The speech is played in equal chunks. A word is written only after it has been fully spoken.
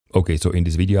Okay, so in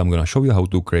this video I'm gonna show you how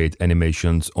to create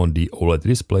animations on the OLED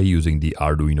display using the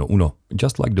Arduino UNO,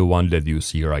 just like the one that you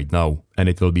see right now. And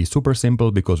it will be super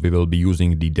simple because we will be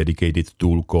using the dedicated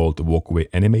tool called u8g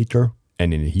Animator.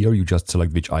 And in here you just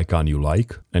select which icon you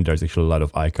like, and there's actually a lot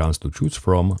of icons to choose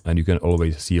from, and you can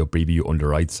always see a preview on the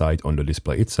right side on the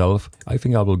display itself. I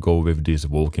think I will go with this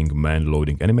walking man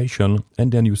loading animation,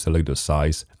 and then you select the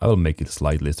size. I will make it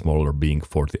slightly smaller, being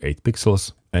 48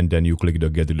 pixels. And then you click the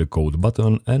Get the Code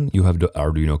button and you have the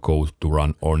Arduino code to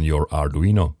run on your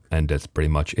Arduino. And that's pretty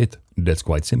much it. That's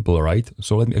quite simple, right?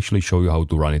 So let me actually show you how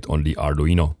to run it on the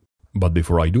Arduino. But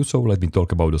before I do so, let me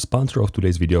talk about the sponsor of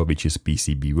today's video, which is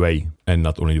PCBWay. And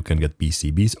not only you can get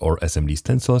PCBs or SMD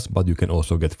stencils, but you can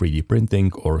also get 3D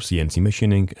printing or CNC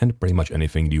machining and pretty much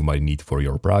anything you might need for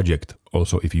your project.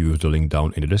 Also, if you use the link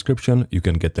down in the description, you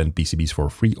can get 10 PCBs for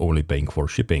free, only paying for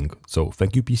shipping. So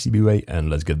thank you PCBWay, and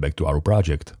let's get back to our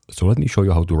project. So let me show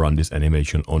you how to run this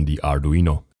animation on the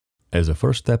Arduino. As a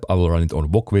first step, I will run it on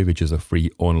u8g, which is a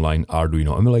free online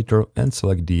Arduino emulator, and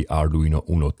select the Arduino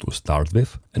UNO to start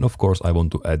with. And of course, I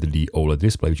want to add the OLED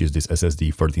display, which is this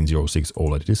SSD1306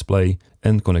 OLED display,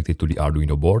 and connect it to the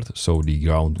Arduino board. So the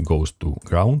ground goes to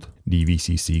ground, the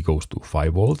VCC goes to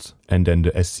 5 volts, and then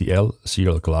the SCL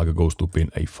serial clock goes to pin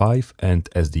A5, and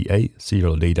SDA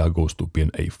serial data goes to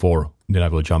pin A4. Then I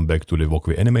will jump back to the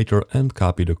u8g Animator and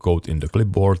copy the code in the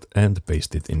clipboard and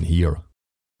paste it in here.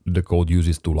 The code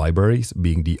uses two libraries,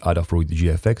 being the Adafruit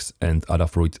GFX and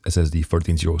Adafruit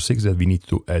SSD1306 that we need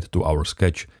to add to our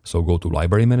sketch. So go to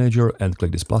Library Manager and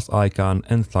click this plus icon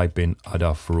and type in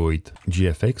Adafruit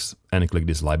GFX and click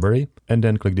this library. And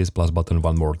then click this plus button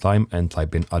one more time and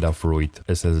type in Adafruit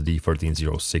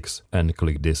SSD1306 and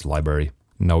click this library.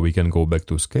 Now we can go back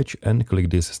to sketch and click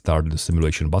this Start the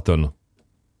Simulation button.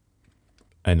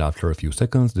 And after a few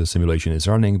seconds the simulation is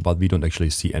running, but we don't actually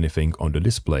see anything on the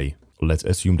display. Let's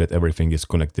assume that everything is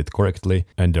connected correctly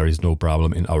and there is no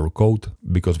problem in our code,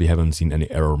 because we haven't seen any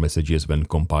error messages when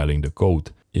compiling the code.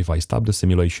 If I stop the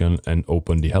simulation and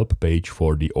open the help page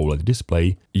for the OLED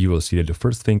display, you will see that the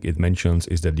first thing it mentions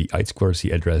is that the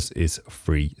u8g2 address is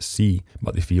 3C.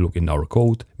 But if you look in our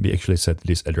code, we actually set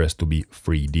this address to be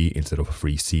 3D instead of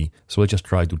 3C. So let's just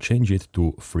try to change it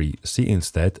to 3C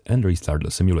instead and restart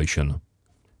the simulation.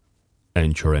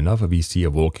 And sure enough, we see a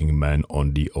walking man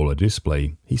on the OLED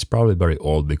display. He's probably very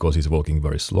old because he's walking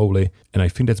very slowly, and I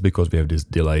think that's because we have this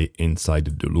delay inside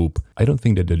the loop. I don't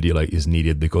think that the delay is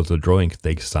needed because the drawing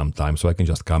takes some time, so I can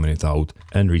just comment it out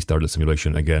and restart the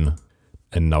simulation again.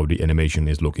 And now the animation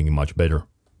is looking much better.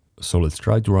 So let's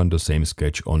try to run the same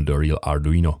sketch on the real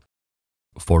Arduino.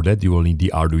 For that you will need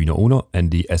the Arduino UNO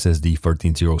and the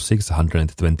SSD1306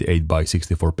 128 by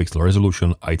 64 pixel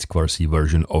resolution u8g2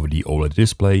 version of the OLED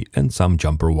display and some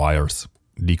jumper wires.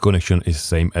 The connection is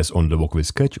same as on the u8g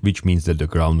sketch, which means that the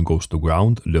ground goes to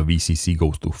ground, the VCC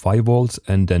goes to 5 volts,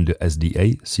 and then the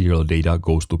SDA serial data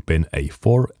goes to pin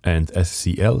A4 and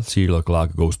SCL serial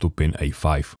clock goes to pin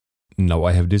A5. Now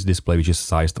I have this display which is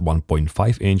sized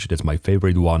 1.5 inch, that's my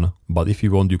favorite one, but if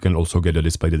you want you can also get a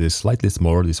display that is slightly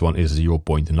smaller. This one is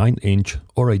 0.9 inch,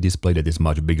 or a display that is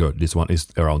much bigger. This one is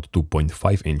around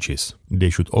 2.5 inches.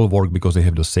 They should all work because they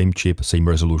have the same chip, same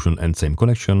resolution and same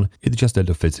connection, it's just that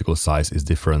the physical size is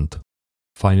different.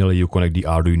 Finally you connect the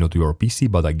Arduino to your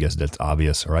PC, but I guess that's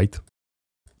obvious, right?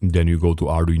 Then you go to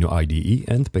Arduino IDE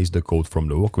and paste the code from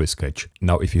the u8g sketch.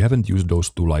 Now if you haven't used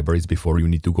those two libraries before, you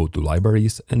need to go to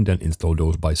libraries and then install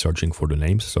those by searching for the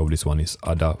names. So this one is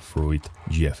Adafruit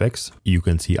GFX. You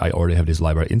can see I already have this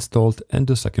library installed, and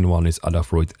the second one is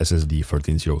Adafruit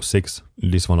SSD1306.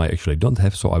 This one I actually don't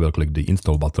have, so I will click the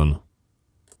install button.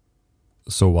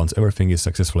 So once everything is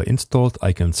successfully installed,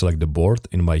 I can select the board,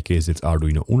 in my case it's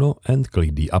Arduino UNO, and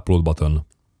click the upload button.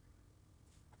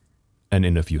 And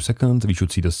in a few seconds we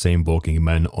should see the same walking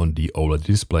man on the OLED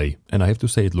display. And I have to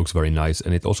say it looks very nice,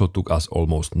 and it also took us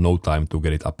almost no time to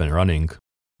get it up and running.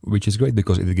 Which is great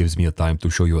because it gives me a time to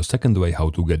show you a second way how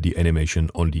to get the animation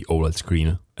on the OLED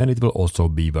screen. And it will also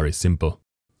be very simple.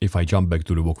 If I jump back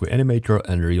to the u8g Animator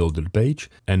and reload the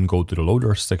page and go to the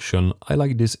loaders section, I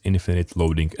like this infinite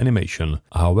loading animation.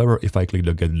 However, if I click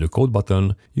the Get the Code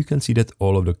button, you can see that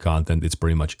all of the content is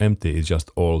pretty much empty. It's just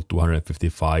all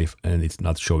 255 and it's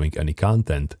not showing any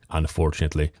content,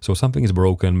 unfortunately. So something is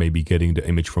broken, maybe getting the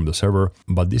image from the server,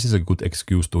 but this is a good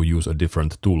excuse to use a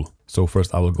different tool. So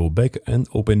first I will go back and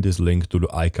open this link to the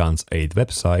Icons 8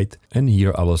 website, and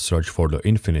here I will search for the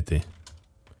Infinity.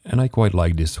 And I quite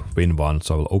like this thin one,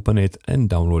 so I will open it and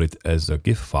download it as a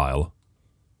GIF file.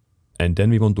 And then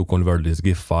we want to convert this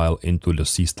GIF file into the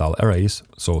C-style arrays,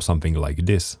 so something like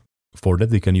this. For that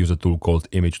we can use a tool called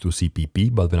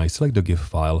image2cpp, but when I select the GIF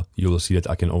file, you will see that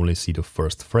I can only see the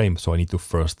first frame, so I need to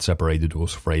first separate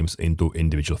those frames into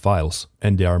individual files.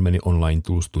 And there are many online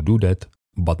tools to do that,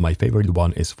 but my favorite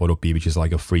one is Photopea, which is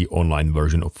like a free online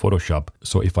version of Photoshop.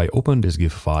 So if I open this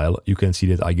GIF file, you can see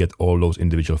that I get all those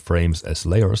individual frames as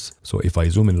layers. So if I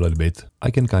zoom in a little bit,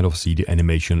 I can kind of see the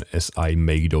animation as I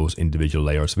make those individual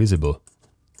layers visible.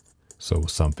 So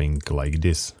something like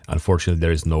this. Unfortunately,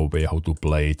 there is no way how to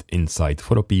play it inside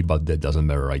Photopea, but that doesn't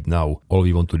matter right now. All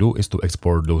we want to do is to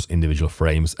export those individual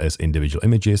frames as individual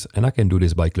images, and I can do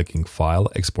this by clicking File,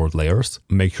 Export Layers.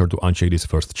 Make sure to uncheck this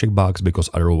first checkbox, because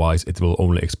otherwise it will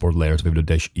only export layers with the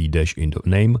 -e- in the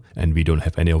name, and we don't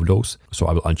have any of those. So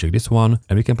I will uncheck this one,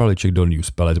 and we can probably check the use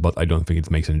palette, but I don't think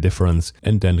it makes any difference,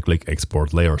 and then click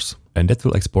Export Layers. And that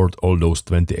will export all those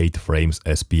 28 frames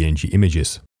as PNG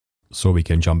images. So we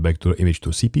can jump back to the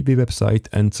image2cpp website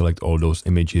and select all those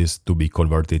images to be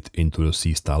converted into the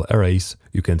C-style arrays.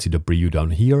 You can see the preview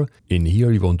down here. In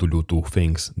here you want to do two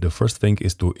things. The first thing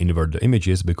is to invert the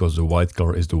images, because the white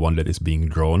color is the one that is being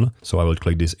drawn. So I will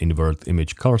click this invert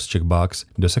image colors checkbox.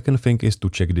 The second thing is to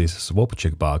check this swap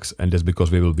checkbox, and that's because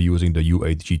we will be using the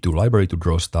u8g2 library to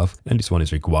draw stuff, and this one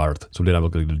is required. So then I will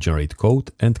click the generate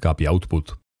code and copy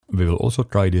output. We will also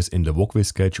try this in the walk with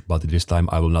sketch, but this time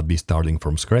I will not be starting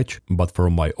from scratch, but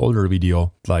from my older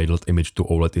video titled Image to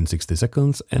OLED in 60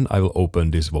 seconds, and I will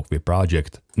open this walk with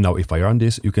project. Now if I run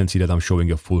this, you can see that I'm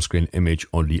showing a full screen image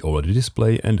on the OLED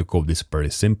display, and the code is very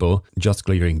simple, just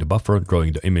clearing the buffer,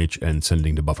 drawing the image and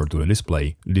sending the buffer to the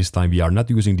display. This time we are not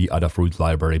using the Adafruit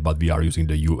library, but we are using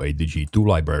the u8g2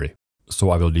 library. So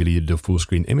I will delete the full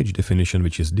screen image definition,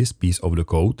 which is this piece of the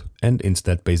code, and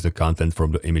instead paste the content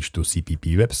from the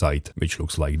image2cpp website, which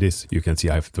looks like this. You can see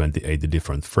I have 28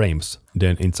 different frames.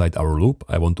 Then inside our loop,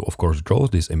 I want to of course draw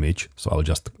this image, so I'll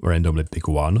just randomly pick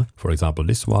one, for example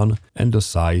this one, and the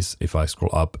size, if I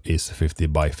scroll up, is 50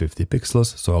 by 50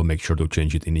 pixels, so I'll make sure to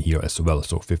change it in here as well,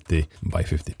 so 50 by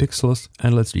 50 pixels,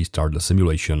 and let's restart the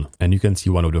simulation. And you can see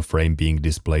one of the frame being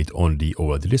displayed on the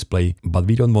OLED display, but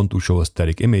we don't want to show a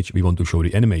static image, we want to show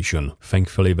the animation.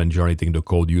 Thankfully, when generating the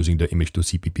code using the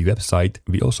image2cpp website,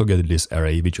 we also get this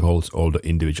array which holds all the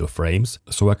individual frames,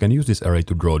 so I can use this array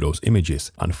to draw those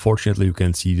images. Unfortunately, you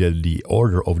can see that the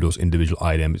order of those individual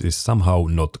items is somehow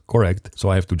not correct,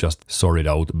 so I have to just sort it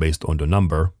out based on the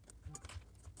number.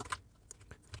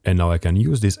 And now I can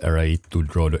use this array to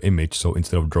draw the image. So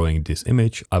instead of drawing this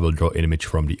image, I will draw an image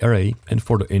from the array. And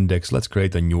for the index, let's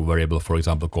create a new variable, for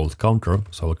example, called counter.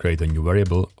 So I'll create a new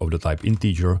variable of the type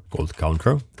integer called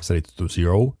counter, set it to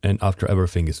 0. And after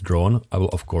everything is drawn, I will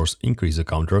of course increase the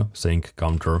counter, saying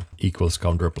counter equals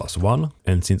counter plus 1.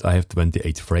 And since I have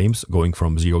 28 frames going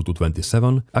from 0 to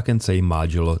 27, I can say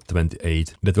modulo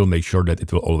 28. That will make sure that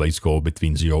it will always go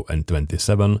between 0 and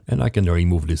 27. And I can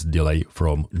remove this delay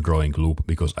from drawing loop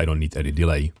because I don't need any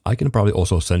delay. I can probably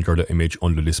also center the image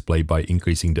on the display by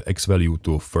increasing the X value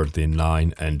to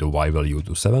 39 and the Y value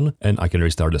to 7, and I can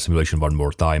restart the simulation one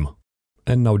more time.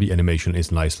 And now the animation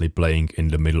is nicely playing in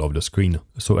the middle of the screen.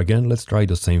 So again, let's try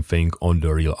the same thing on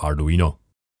the real Arduino.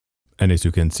 And as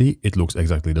you can see, it looks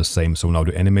exactly the same. So now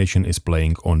the animation is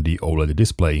playing on the OLED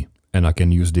display. And I can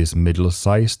use this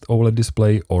middle-sized OLED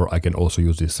display, or I can also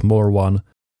use this smaller one,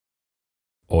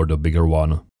 or the bigger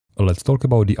one. Let's talk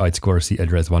about the I2C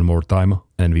address one more time.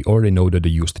 And we already know that the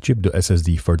used chip, the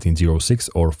SSD1306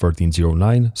 or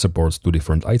 1309, supports two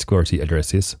different I2C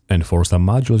addresses. And for some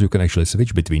modules, you can actually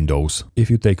switch between those.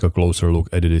 If you take a closer look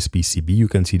at this PCB, you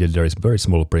can see that there is very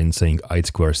small print saying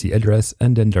I2C address,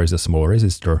 and then there is a small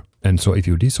resistor. And so if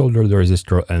you desolder the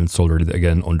resistor and solder it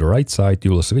again on the right side,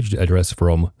 you will switch the address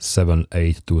from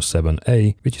 7A to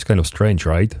 7A, which is kind of strange,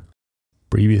 right?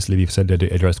 Previously we've said that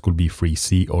the address could be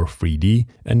 3C or 3D,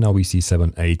 and now we see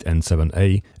 7.8 and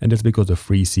 7A, and that's because the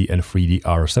 3C and 3D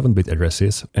are 7-bit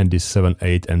addresses, and this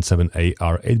 7.8 and 7A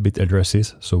are 8-bit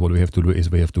addresses. So what we have to do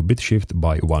is we have to bit shift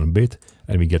by 1 bit,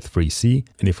 and we get 3C,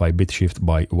 and if I bit shift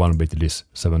by 1 bit this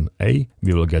 7A,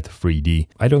 we will get 3D.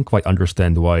 I don't quite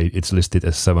understand why it's listed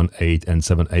as 7.8 and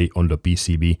 7A on the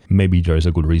PCB. Maybe there is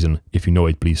a good reason. If you know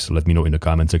it, please let me know in the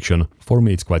comment section. For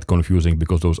me it's quite confusing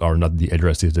because those are not the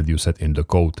addresses that you set in the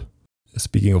code.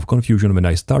 Speaking of confusion, when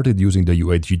I started using the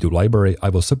u8g2 library, I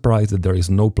was surprised that there is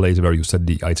no place where you set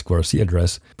the I2C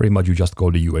address. Pretty much you just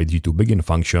call the u8g2 begin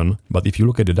function. But if you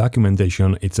look at the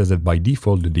documentation, it says that by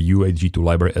default the u8g2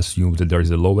 library assumes that there is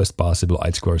the lowest possible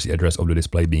I2C address of the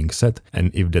display being set.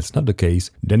 And if that's not the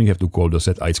case, then you have to call the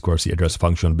set I2C address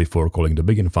function before calling the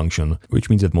begin function, which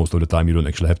means that most of the time you don't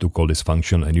actually have to call this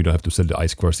function and you don't have to set the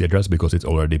I2C address because it's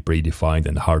already predefined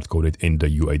and hard-coded in the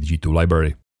u8g2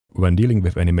 library. When dealing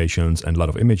with animations and a lot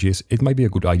of images, it might be a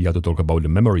good idea to talk about the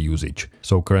memory usage.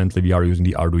 So currently we are using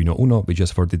the Arduino UNO, which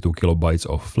has 32 kilobytes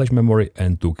of flash memory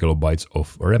and 2 kilobytes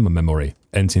of RAM memory.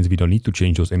 And since we don't need to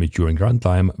change those images during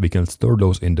runtime, we can store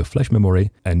those in the flash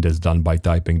memory, and that's done by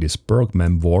typing this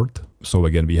perk_mem word. So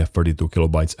again, we have 32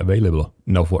 kilobytes available.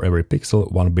 Now for every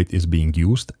pixel, 1 bit is being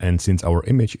used, and since our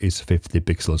image is 50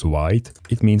 pixels wide,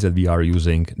 it means that we are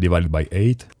using divided by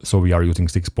 8, so we are using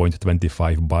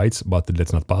 6.25 bytes, but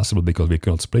that's not possible because we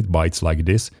cannot split bytes like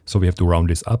this, so we have to round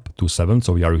this up to 7,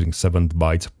 so we are using 7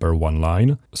 bytes per one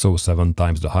line, so 7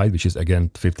 times the height, which is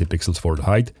again 50 pixels for the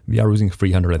height, we are using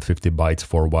 350 bytes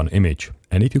for one image.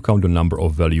 And if you count the number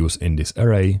of values in this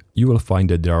array, you will find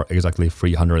that there are exactly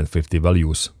 350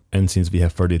 values. And since we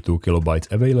have 32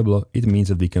 kilobytes available, it means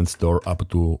that we can store up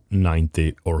to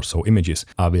 90 or so images.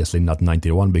 Obviously not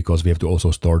 91 because we have to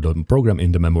also store the program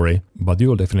in the memory, but you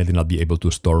will definitely not be able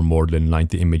to store more than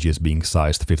 90 images being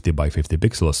sized 50 by 50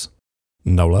 pixels.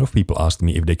 Now a lot of people ask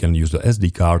me if they can use the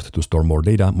SD card to store more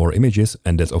data, more images,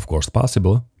 and that's of course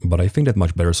possible, but I think that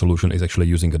much better solution is actually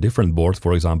using a different board,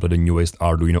 for example the newest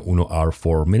Arduino UNO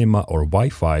R4 Minima or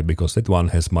Wi-Fi, because that one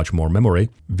has much more memory.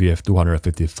 We have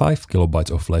 255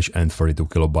 kilobytes of flash and 32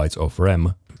 kilobytes of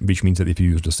RAM, which means that if you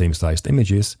use the same sized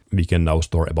images, we can now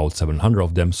store about 700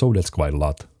 of them, so that's quite a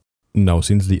lot. Now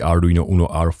since the Arduino UNO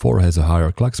R4 has a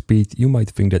higher clock speed, you might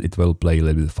think that it will play a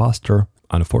little bit faster.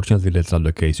 Unfortunately, that's not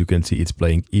the case. You can see it's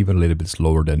playing even a little bit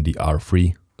slower than the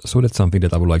R3. So that's something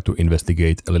that I would like to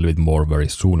investigate a little bit more very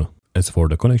soon. As for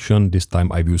the connection, this time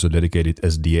I've used a dedicated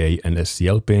SDA and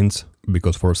SCL pins,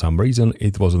 because for some reason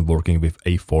it wasn't working with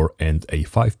A4 and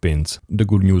A5 pins. The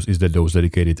good news is that those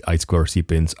dedicated I2C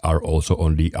pins are also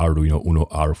on the Arduino UNO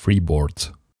R3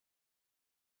 boards.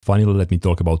 Finally, let me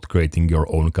talk about creating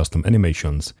your own custom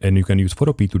animations. And you can use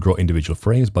Photopea to draw individual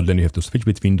frames, but then you have to switch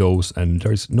between those, and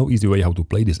there is no easy way how to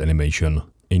play this animation.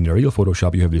 In the real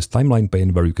Photoshop, you have this timeline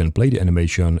pane where you can play the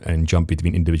animation and jump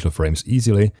between individual frames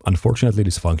easily. Unfortunately,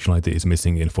 this functionality is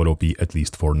missing in Photopea, at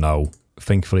least for now.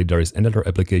 Thankfully, there is another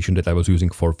application that I was using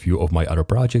for a few of my other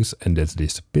projects, and that's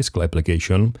this Piskel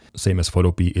application. Same as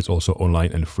Photopea, it's also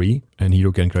online and free, and here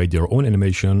you can create your own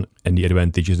animation, and the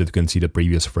advantage is that you can see the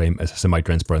previous frame as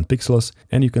semi-transparent pixels,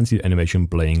 and you can see the animation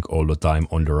playing all the time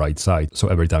on the right side. So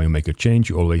every time you make a change,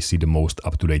 you always see the most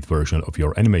up-to-date version of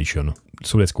your animation.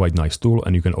 So that's quite a nice tool,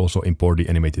 and you can also import the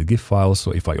animated GIF files.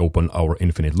 So if I open our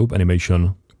infinite loop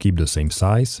animation, keep the same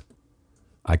size,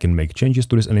 I can make changes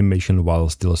to this animation while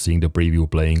still seeing the preview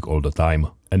playing all the time.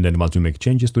 And then once you make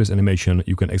changes to this animation,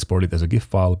 you can export it as a GIF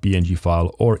file, PNG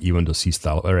file, or even the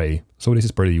C-style array. So this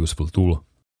is a pretty useful tool.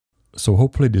 So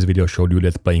hopefully this video showed you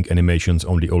that playing animations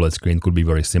on the OLED screen could be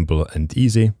very simple and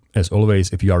easy. As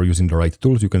always, if you are using the right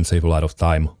tools, you can save a lot of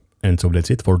time. And so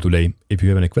that's it for today. If you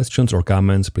have any questions or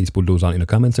comments, please put those down in the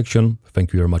comment section.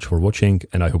 Thank you very much for watching,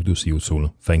 and I hope to see you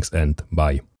soon. Thanks and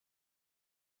bye.